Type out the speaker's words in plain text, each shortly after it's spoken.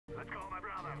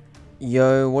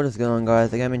Yo, what is going on, guys?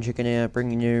 TheGamingChicken here,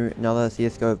 bringing you another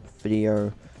CSGO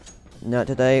video. Now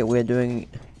today we're doing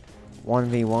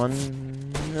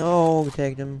 1v1. No, we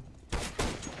tagged him.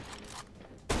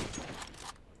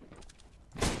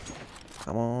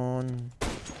 Come on.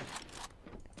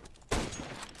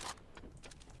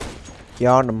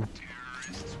 Got him.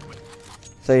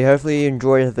 So hopefully you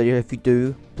enjoyed the video. If you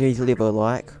do, please leave a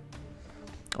like.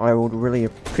 I would really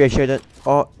appreciate it.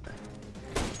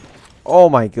 Oh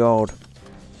my god.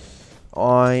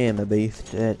 I am a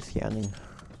beast at scanning.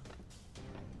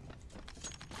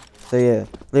 So yeah,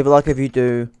 leave a like if you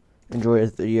do enjoy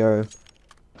this video.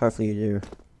 Hopefully you do.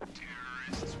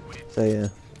 So yeah,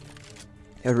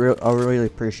 I really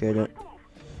appreciate it.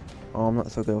 Oh, I'm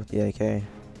not so good with the AK.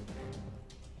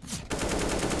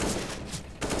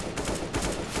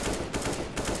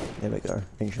 There we go,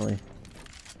 eventually.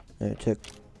 It took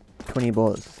 20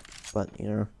 bullets, but you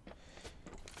know.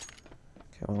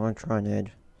 Okay, I'm gonna try and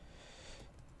add.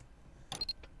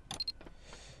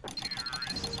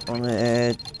 I'm gonna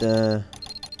add the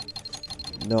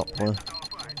Doppler.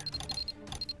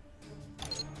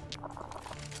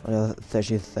 Oh, no, it's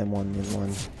actually the same one in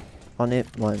one. On it,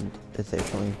 one is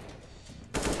actually.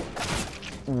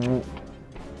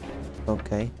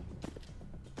 Okay.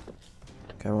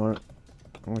 Okay, I'm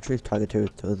gonna choose Tiger 2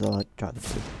 to the like Tiger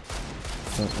 2.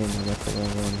 Don't mean that's the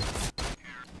wrong one.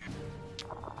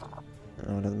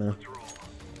 Oh, it doesn't matter.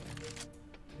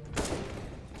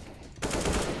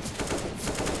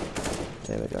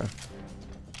 There we go.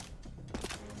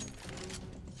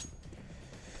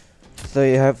 So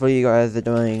yeah, hopefully you guys are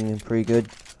doing pretty good.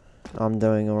 I'm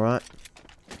doing alright.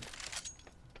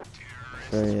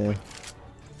 So yeah.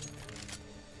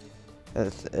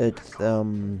 It's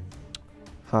 3:30.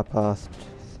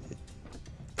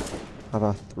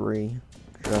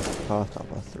 Just past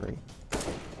 3:30.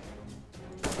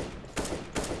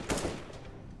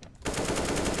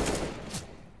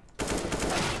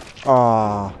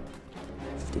 Ah,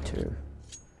 52.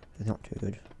 It's not too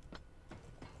good.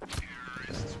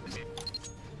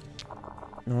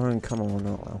 No, come on,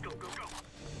 not well.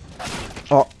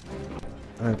 Oh,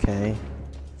 okay,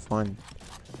 fine.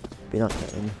 Be not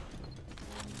then.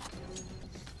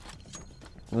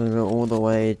 I'm gonna go all the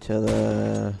way to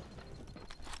the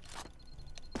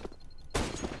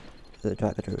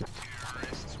Tiger 2.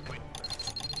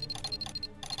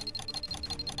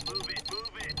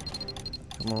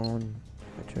 Come on,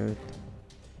 Richard.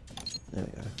 There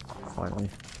we go. Finally.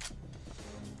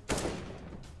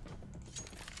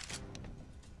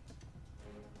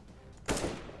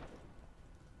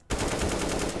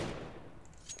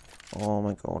 Oh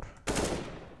my god.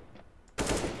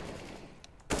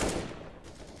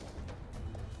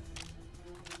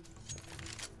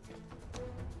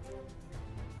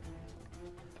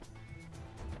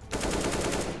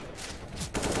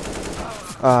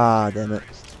 Ah, damn it.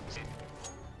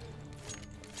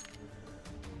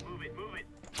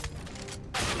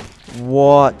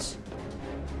 What?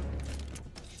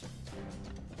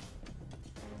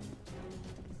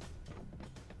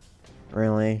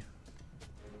 Really?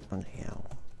 What the hell?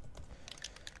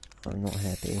 I'm not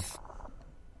happy.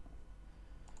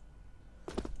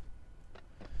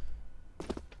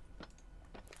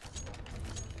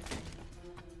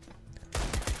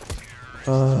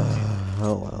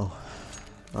 Oh well.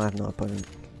 I have no opponent.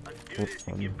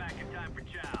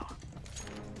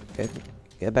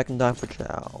 Get back in time for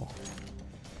chow.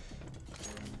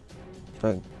 So,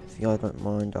 if you guys don't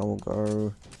mind, I will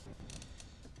go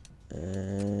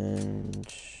and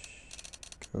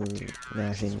go. No,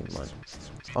 actually, never mind.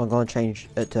 I'm gonna change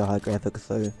it to high graphics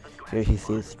so you actually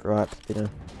see the stripes better.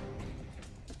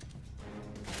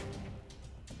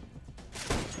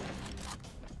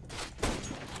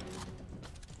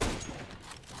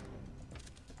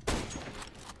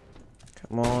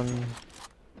 Come on.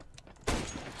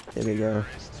 There we go.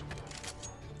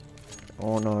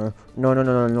 Oh no. No, no,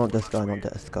 no, no, not this guy, not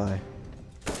this guy.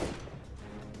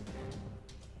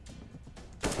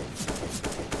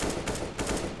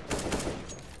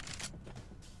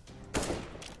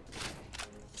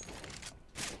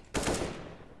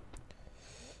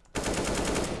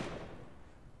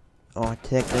 Oh, I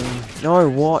tagged him. No,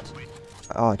 what?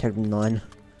 Oh, I tagged him 9.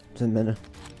 Just a minute.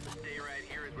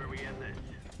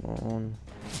 Come on.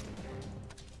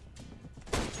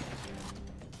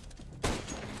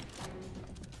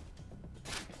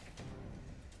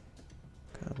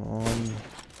 Come on.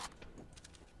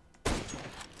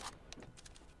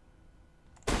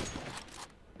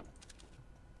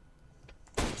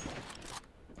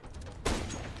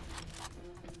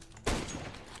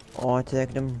 Oh, I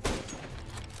tagged him.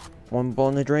 One ball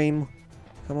in the dream.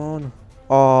 Come on.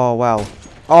 Oh, wow.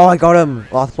 Oh, I got him!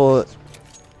 Last bullet.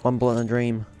 One bullet in a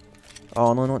dream.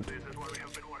 Oh, no, not...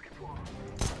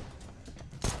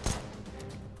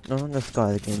 No, not this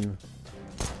guy again.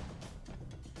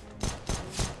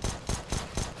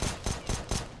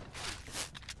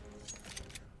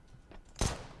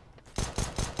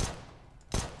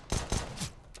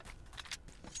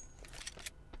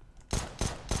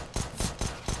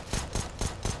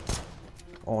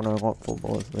 Oh no, I've got 4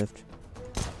 bullets left.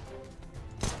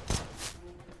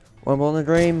 One bullet in a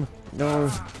dream!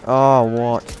 No! Oh,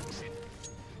 what?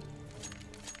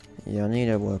 Yeah, I need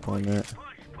to work on that.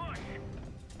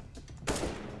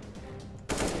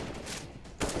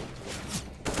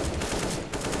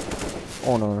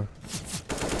 Oh no.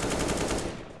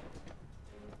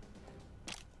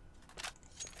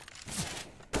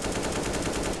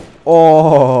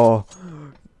 Oh!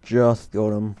 Just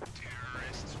got him.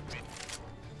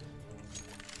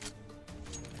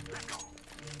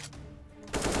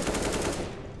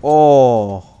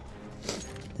 Oh!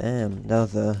 Damn, that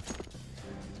was a...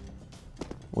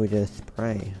 with a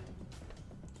spray.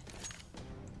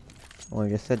 Oh, I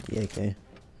just said the AK.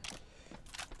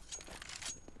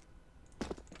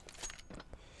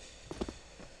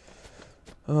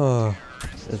 Oh,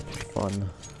 this is fun.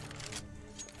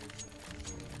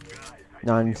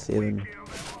 9-7.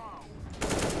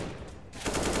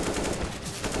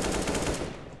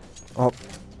 Oh.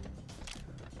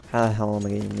 How the hell am I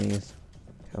getting these?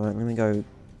 Okay, wait, let me go.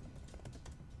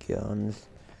 Guns.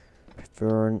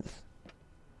 Preference.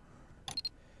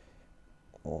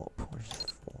 Oh, push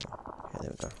 4. Okay,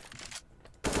 there we go.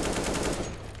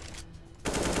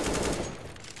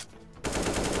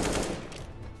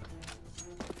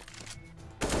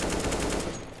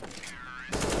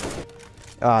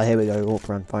 Ah, here we go, warp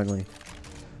run, finally.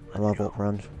 I love warp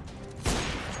runs.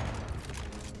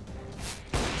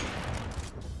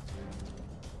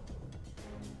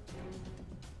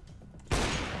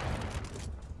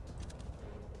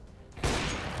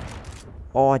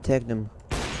 Oh, I tagged him.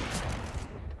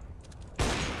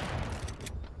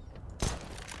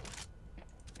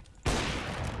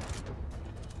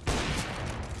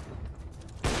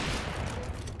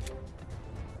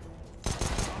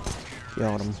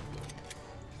 Got him.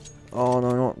 Oh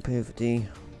no, not P50.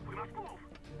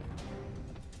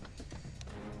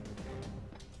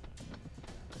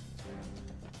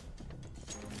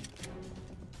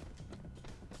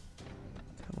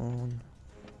 Come on.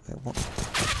 Wait, what?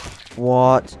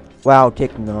 What? Wow,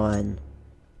 tick 9.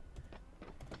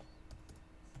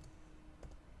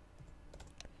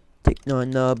 Tick 9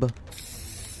 nub.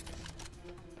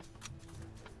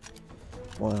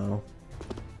 Wow.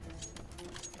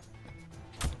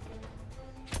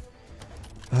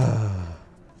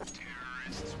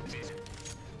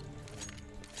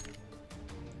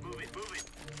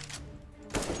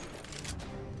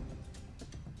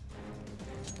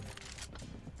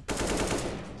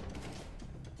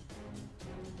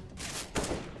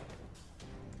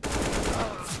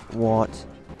 What?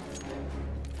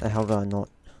 The hell did I not?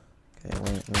 Okay,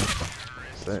 wait.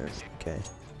 Boom. Okay.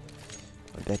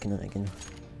 I'm back in it again.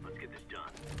 Let's get this done.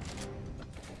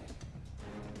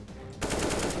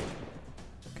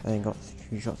 Okay, got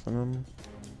 3 shots on them.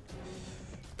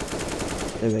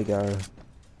 There we go.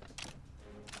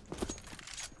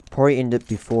 Probably end it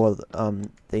before the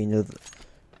end of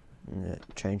the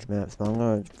change maps, but I'm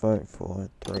gonna vote for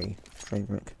 3. Train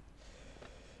wreck.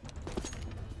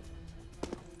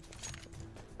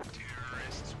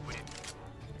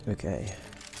 Okay.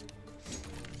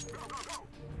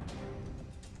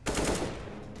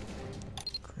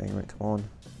 Train wreck, come on.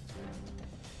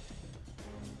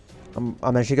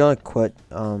 I'm actually gonna quit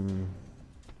oh,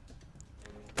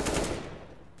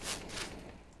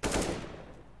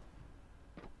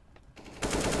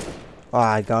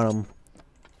 I got him.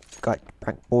 Got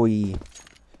prank boy.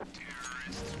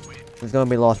 It's gonna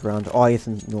be last round. Oh, yes,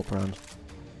 in North round.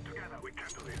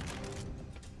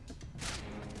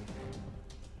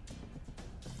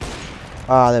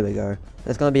 Ah, there we go.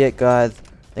 That's gonna be it, guys.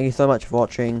 Thank you so much for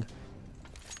watching.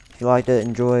 If you liked it,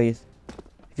 enjoy.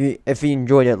 If you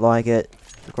enjoyed it, like it,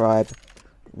 subscribe,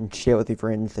 and share it with your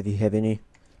friends if you have any.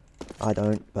 I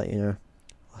don't, but you know.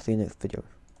 I'll see you next video.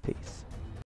 Peace.